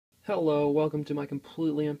Hello, welcome to my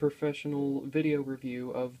completely unprofessional video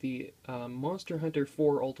review of the Monster Hunter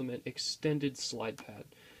 4 Ultimate Extended Slide Pad.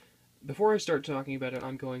 Before I start talking about it,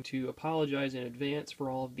 I'm going to apologize in advance for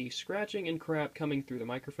all of the scratching and crap coming through the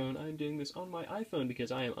microphone. I'm doing this on my iPhone because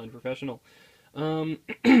I am unprofessional.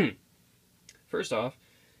 First off,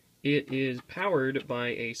 it is powered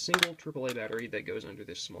by a single AAA battery that goes under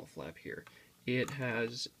this small flap here. It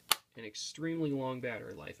has an extremely long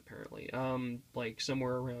battery life, apparently. Like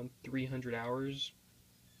somewhere around 300 hours.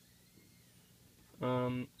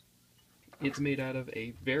 It's made out of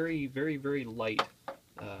a very, very, very light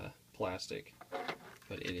plastic,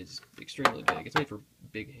 but it is extremely big. It's made for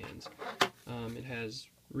big hands. It has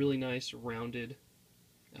really nice, rounded,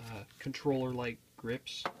 controller-like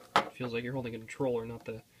grips. It feels like you're holding a controller, not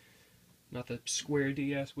the square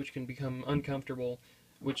DS, which can become uncomfortable,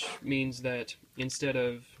 which means that instead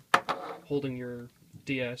of holding your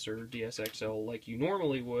DS or DS XL like you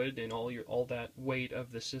normally would, and all that weight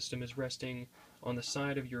of the system is resting on the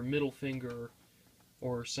side of your middle finger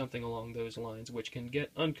or something along those lines, which can get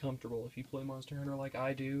uncomfortable if you play Monster Hunter like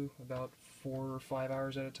I do, about 4 or 5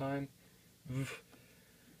 hours at a time.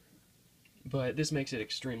 But this makes it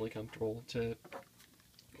extremely comfortable to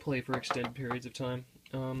play for extended periods of time.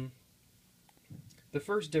 The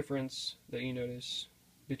first difference that you notice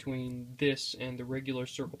between this and the regular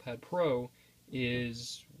Circle Pad Pro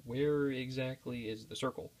is where exactly is the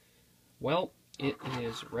circle? Well, it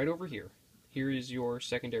is right over here. Here is your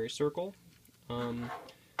secondary circle. Another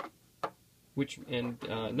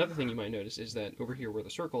thing you might notice is that over here where the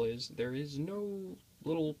circle is, there is no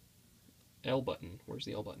little L button. Where's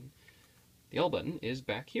the L button? The L button is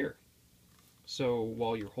back here. So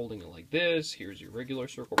while you're holding it like this, here's your regular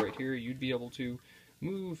circle right here, you'd be able to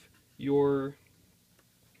move your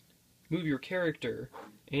character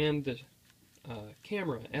and the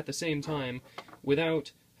camera at the same time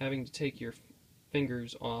without having to take your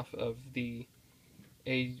fingers off of the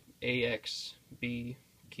AXB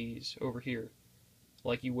keys over here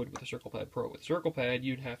like you would with the Circle Pad Pro. With Circle Pad,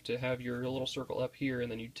 you'd have to have your little circle up here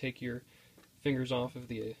and then you'd take your fingers off of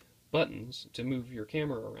the buttons to move your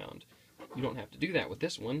camera around. You don't have to do that with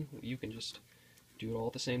this one. You can just do it all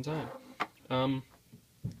at the same time.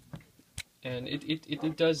 And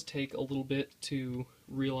it does take a little bit to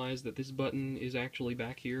realize that this button is actually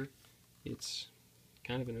back here. It's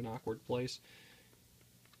kind of in an awkward place.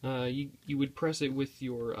 You would press it with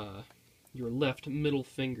your left middle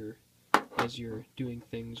finger as you're doing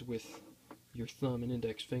things with your thumb and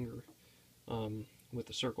index finger with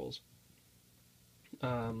the circles.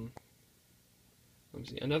 Let me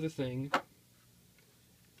see. Another thing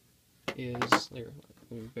is there.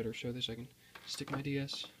 Let me better show this. I can stick my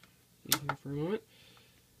DS in here for a moment.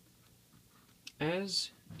 As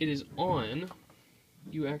it is on,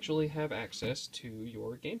 you actually have access to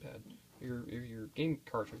your gamepad, your game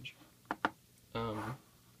cartridge,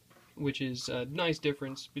 which is a nice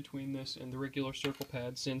difference between this and the regular Circle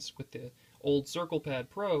Pad, since with the old Circle Pad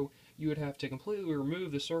Pro, you would have to completely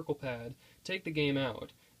remove the Circle Pad, take the game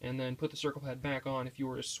out, and then put the Circle Pad back on if you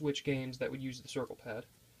were to switch games that would use the Circle Pad,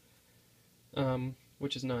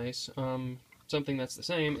 which is nice. Something that's the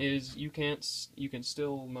same is you can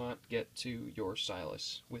still not get to your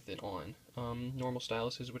stylus with it on. Normal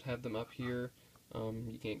styluses would have them up here.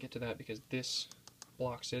 You can't get to that because this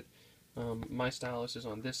blocks it. My stylus is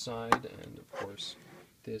on this side, and of course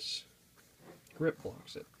this grip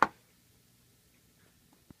blocks it.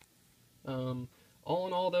 All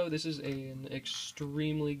in all, though, this is an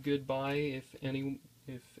extremely good buy if any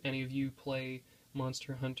of you play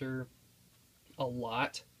Monster Hunter a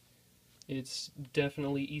lot. It's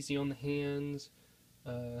definitely easy on the hands.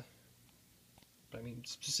 I mean,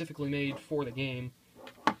 specifically made for the game.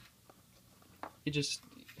 It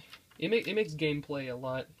makes gameplay a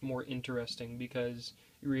lot more interesting because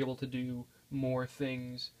you're able to do more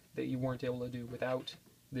things that you weren't able to do without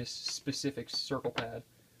this specific Circle Pad.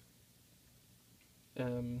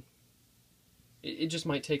 It just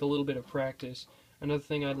might take a little bit of practice. Another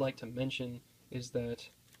thing I'd like to mention is that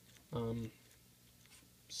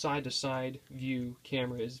side-to-side view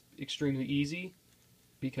camera is extremely easy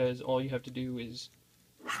because all you have to do is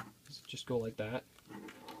just go like that.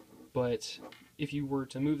 But if you were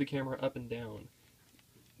to move the camera up and down,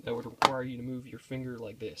 that would require you to move your finger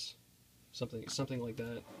like this, something like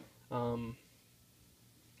that,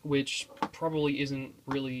 which probably isn't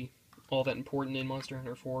really all that important in Monster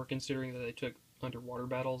Hunter 4, considering that they took underwater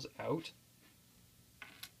battles out.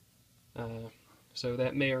 So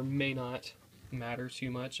that may or may not matter too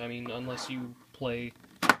much. I mean, unless you play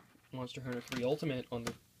Monster Hunter 3 Ultimate on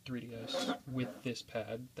the 3DS with this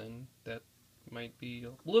pad, then that might be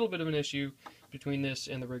a little bit of an issue between this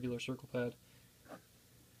and the regular circle pad.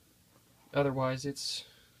 Otherwise,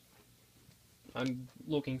 I'm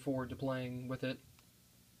looking forward to playing with it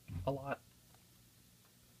a lot.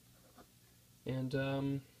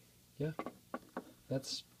 And yeah,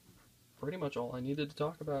 that's pretty much all I needed to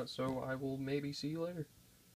talk about, so I will maybe see you later.